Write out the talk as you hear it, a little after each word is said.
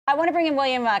I want to bring in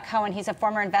William Cohan. He's a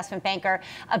former investment banker,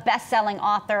 a best-selling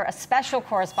author, a special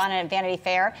correspondent at Vanity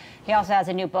Fair. He also has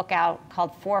a new book out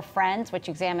called Four Friends, which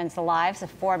examines the lives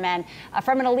of four men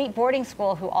from an elite boarding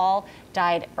school who all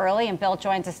died early. And Bill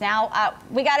joins us now.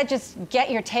 We got to just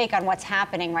get your take on what's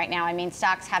happening right now. I mean,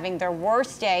 stocks having their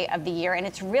worst day of the year, and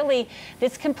it's really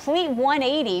this complete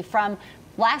 180 from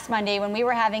last Monday when we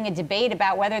were having a debate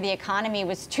about whether the economy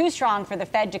was too strong for the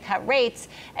Fed to cut rates,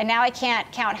 and now I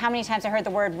can't count how many times I heard the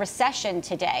word recession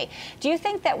today. Do you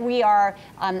think that we are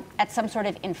at some sort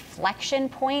of inflection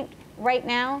point right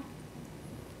now?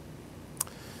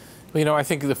 Well, you know, I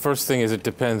think the first thing is it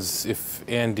depends if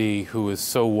Andy, who is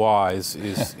so wise,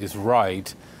 is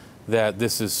right that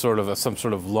this is sort of some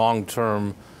sort of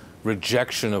long-term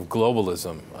rejection of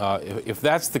globalism. If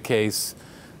that's the case,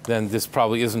 then this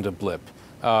probably isn't a blip.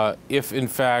 If, in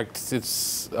fact,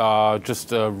 it's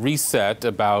just a reset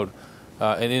about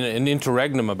an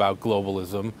interregnum about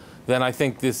globalism, then I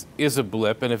think this is a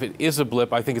blip. And if it is a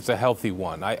blip, I think it's a healthy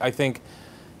one. I think,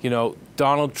 you know,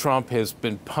 Donald Trump has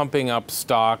been pumping up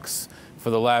stocks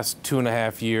for the last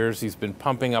 2.5 years. He's been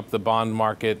pumping up the bond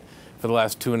market for the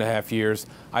last 2.5 years.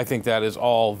 I think that is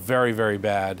all very, very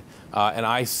bad. And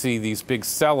I see these big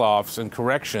sell-offs and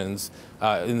corrections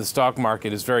in the stock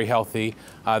market is very healthy.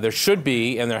 There should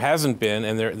be, and there hasn't been,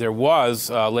 and there was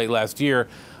late last year,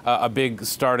 a big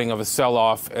starting of a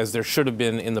sell-off as there should have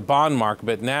been in the bond market.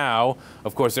 But now,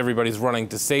 of course, everybody's running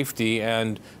to safety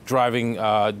and driving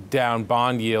down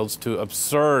bond yields to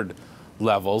absurd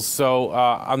levels. So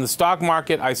on the stock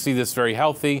market, I see this very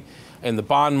healthy. In the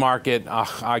bond market,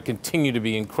 I continue to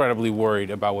be incredibly worried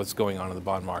about what's going on in the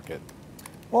bond market.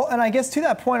 Well, and I guess to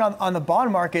that point on the bond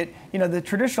market, you know, the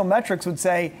traditional metrics would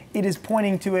say it is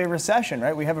pointing to a recession,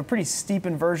 right? We have a pretty steep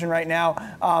inversion right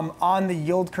now on the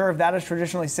yield curve. That has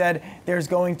traditionally said there's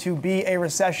going to be a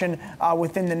recession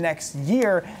within the next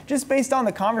year. Just based on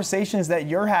the conversations that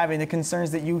you're having, the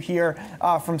concerns that you hear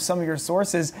from some of your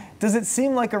sources, does it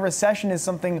seem like a recession is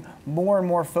something more and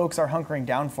more folks are hunkering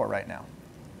down for right now?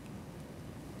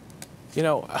 You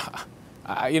know,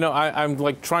 I'm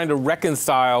like trying to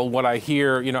reconcile what I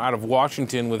hear, you know, out of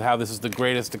Washington with how this is the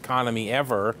greatest economy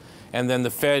ever, and then the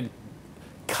Fed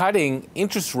cutting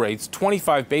interest rates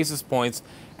 25 basis points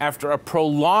after a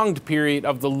prolonged period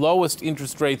of the lowest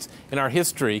interest rates in our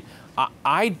history.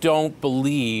 I don't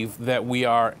believe that we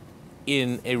are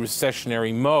in a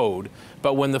recessionary mode,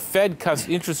 but when the Fed cuts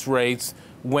interest rates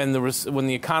when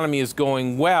the economy is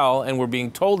going well and we're being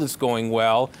told it's going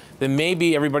well, then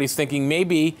maybe everybody's thinking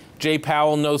maybe Jay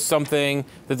Powell knows something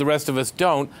that the rest of us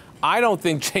don't. I don't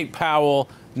think Jay Powell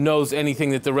knows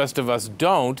anything that the rest of us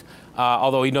don't,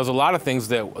 although he knows a lot of things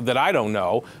that I don't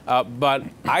know. But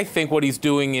I think what he's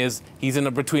doing is he's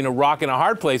between a rock and a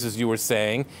hard place, as you were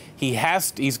saying.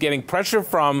 He's getting pressure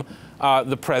from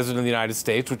the President of the United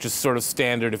States, which is sort of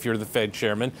standard if you're the Fed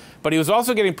chairman. But he was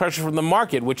also getting pressure from the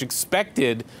market, which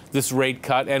expected this rate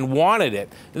cut and wanted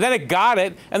it. And then it got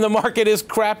it, and the market is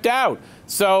crapped out.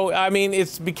 So, I mean,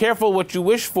 be careful what you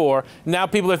wish for. Now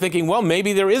people are thinking, well,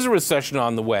 maybe there is a recession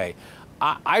on the way.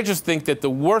 I just think that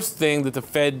the worst thing that the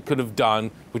Fed could have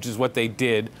done, which is what they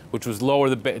did, which was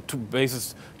lower the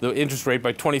interest rate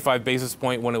by 25 basis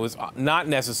points when it was not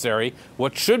necessary.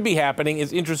 What should be happening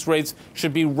is interest rates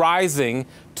should be rising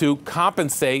to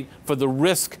compensate for the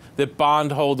risk that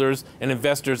bondholders and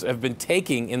investors have been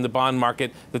taking in the bond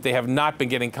market that they have not been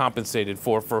getting compensated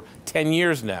for 10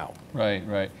 years now. Right,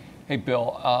 right. Hey,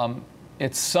 Bill.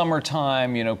 It's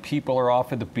summertime, you know, people are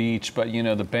off at the beach, but, you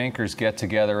know, the bankers get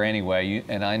together anyway.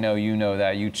 And I know you know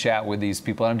that. You chat with these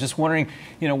people. And I'm just wondering,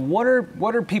 you know, what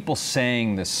are people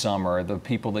saying this summer, the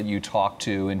people that you talk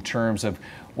to, in terms of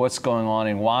what's going on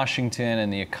in Washington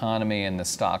and the economy and the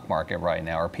stock market right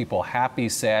now? Are people happy,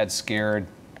 sad, scared,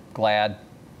 glad?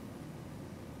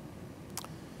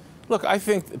 Look, I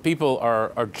think people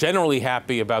are generally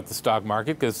happy about the stock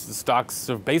market because the stocks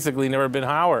have basically never been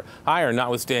higher,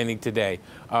 notwithstanding today.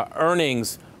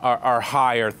 Earnings are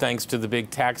higher thanks to the big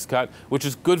tax cut, which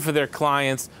is good for their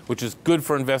clients, which is good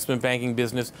for investment banking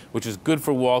business, which is good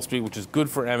for Wall Street, which is good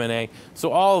for M&A.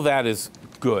 So all of that is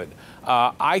good.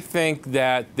 I think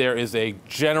that there is a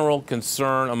general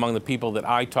concern among the people that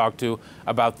I talk to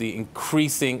about the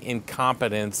increasing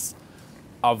incompetence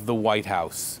of the White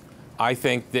House. I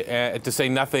think, that, to say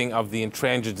nothing of the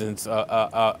intransigence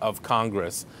of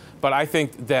Congress. But I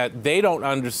think that they don't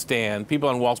understand, people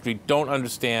on Wall Street don't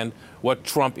understand what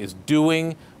Trump is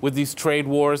doing with these trade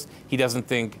wars. They don't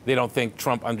think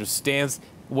Trump understands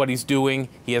what he's doing.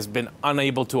 He has been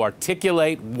unable to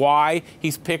articulate why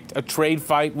he's picked a trade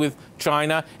fight with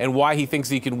China and why he thinks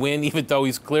he can win, even though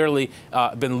he's clearly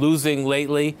been losing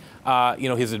lately.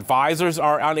 His advisors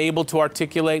are unable to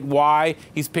articulate why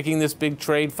he's picking this big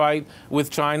trade fight with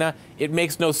China. It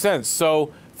makes no sense.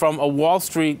 So from a Wall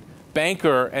Street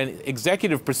banker and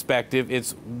executive perspective,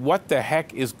 it's what the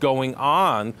heck is going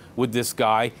on with this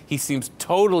guy? He seems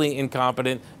totally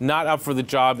incompetent, not up for the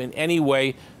job in any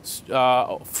way,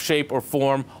 shape, or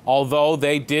form, although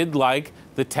they did like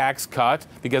the tax cut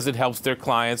because it helps their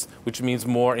clients, which means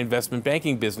more investment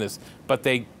banking business. But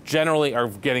they generally are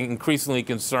getting increasingly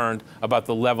concerned about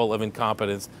the level of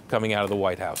incompetence coming out of the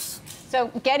White House. So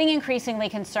getting increasingly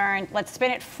concerned, let's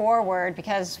spin it forward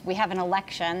because we have an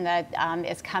election that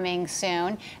is coming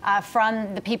soon.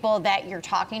 From the people that you're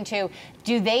talking to,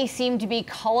 do they seem to be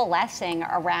coalescing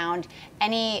around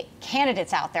any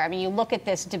candidates out there? I mean, you look at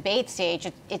this debate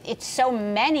stage, it's so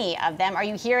many of them. Are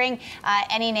you hearing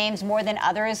any names more than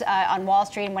others on Wall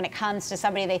Street when it comes to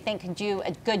somebody they think can do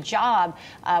a good job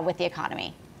with the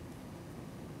economy?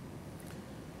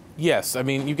 Yes, I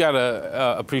mean, you got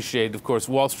to appreciate, of course,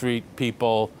 Wall Street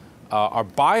people are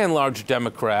by and large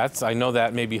Democrats. I know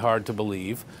that may be hard to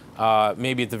believe.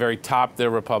 Maybe at the very top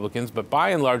they're Republicans, but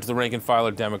by and large the rank and file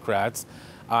are Democrats,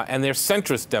 and they're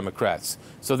centrist Democrats.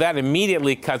 So that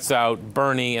immediately cuts out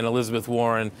Bernie and Elizabeth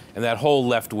Warren and that whole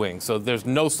left wing. So there's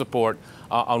no support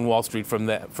on Wall Street for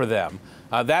them.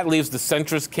 That leaves the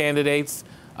centrist candidates.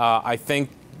 I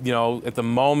think, at the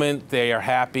moment they are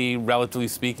happy, relatively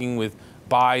speaking, with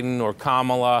Biden or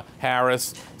Kamala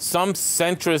Harris, some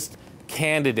centrist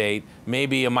candidate,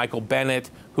 maybe a Michael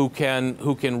Bennet, who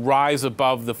can rise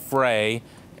above the fray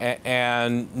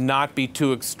and not be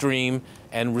too extreme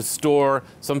and restore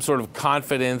some sort of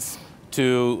confidence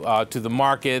to the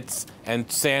markets and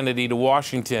sanity to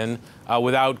Washington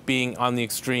without being on the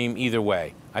extreme either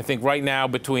way. I think right now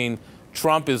between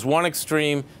Trump is one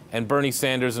extreme and Bernie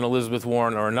Sanders and Elizabeth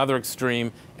Warren are another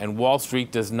extreme, and Wall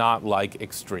Street does not like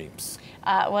extremes.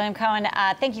 William Cohan,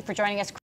 thank you for joining us.